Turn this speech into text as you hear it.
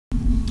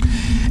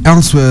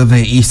Elsewhere,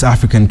 the East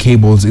African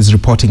Cables is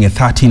reporting a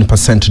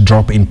 13%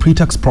 drop in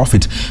pre-tax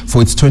profit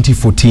for its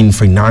 2014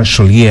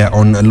 financial year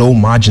on low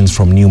margins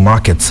from new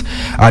markets.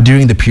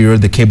 During the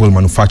period, the cable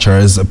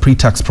manufacturer's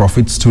pre-tax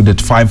profit stood at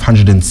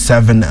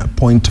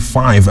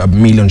 507.5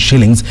 million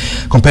shillings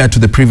compared to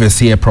the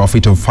previous year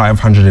profit of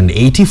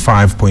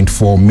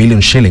 585.4 million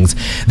shillings.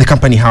 The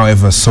company,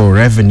 however, saw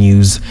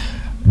revenues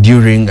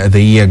during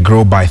the year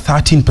grow by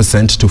 13%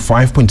 to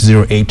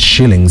 5.08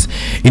 shillings.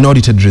 In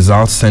audited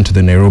results sent to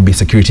the Nairobi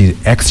Securities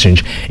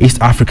Exchange, East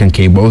African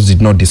Cables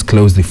did not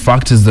disclose the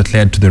factors that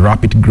led to the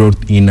rapid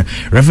growth in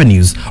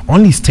revenues,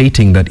 only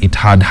stating that it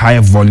had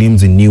higher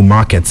volumes in new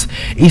markets.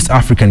 East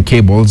African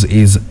Cables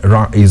is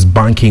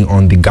banking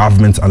on the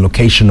government's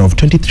allocation of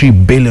 23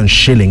 billion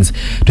shillings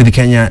to the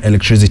Kenya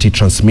Electricity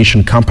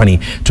Transmission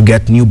Company to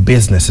get new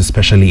business,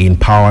 especially in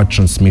power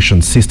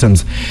transmission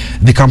systems.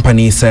 The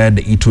company said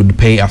it would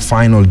pay a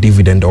final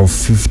dividend of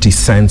 50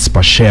 cents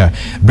per share,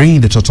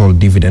 bringing the total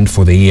dividend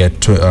for the year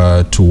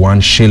to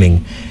 1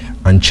 shilling,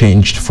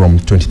 unchanged from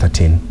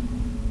 2013.